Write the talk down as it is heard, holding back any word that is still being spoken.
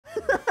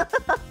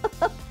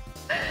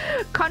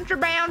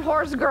contraband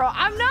horse girl.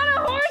 I'm not a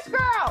horse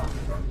girl.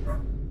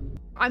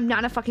 I'm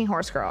not a fucking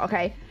horse girl,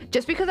 okay?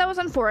 Just because I was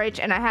on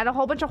 4-H and I had a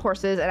whole bunch of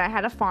horses and I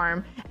had a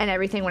farm and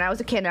everything when I was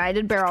a kid and I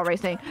did barrel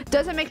racing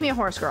doesn't make me a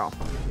horse girl.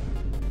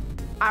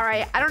 All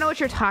right, I don't know what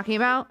you're talking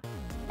about,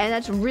 and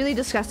that's really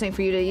disgusting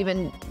for you to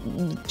even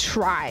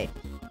try,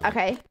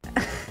 okay?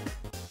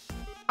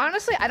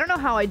 Honestly, I don't know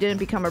how I didn't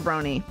become a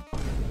brony.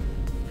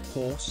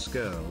 Horse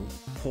girl,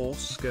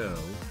 horse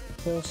girl,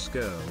 horse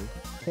girl,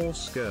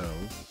 horse girl,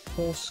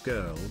 horse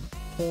girl,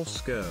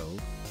 horse girl,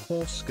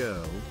 horse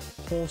girl,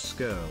 horse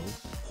girl,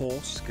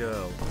 horse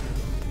girl.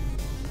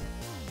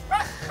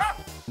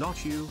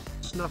 Not you,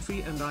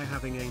 Snuffy and I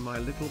having a My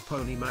Little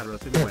Pony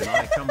marathon when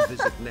I come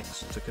visit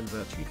next to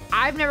convert you.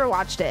 I've never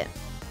watched it,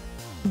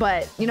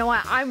 but you know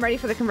what? I'm ready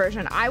for the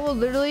conversion. I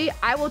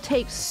will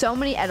take so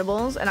many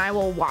edibles and I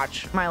will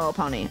watch My Little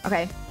Pony,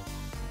 okay?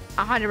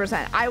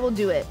 100%. I will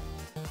do it.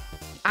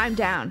 I'm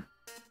down.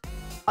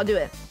 I'll do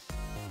it.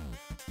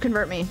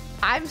 Convert me.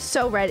 I'm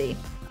so ready,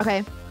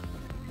 okay?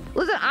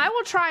 Listen, I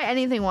will try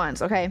anything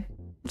once, okay?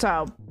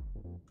 So,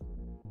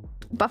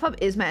 BuffPup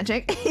is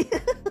magic.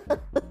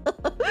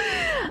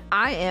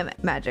 I am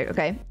magic,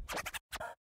 okay?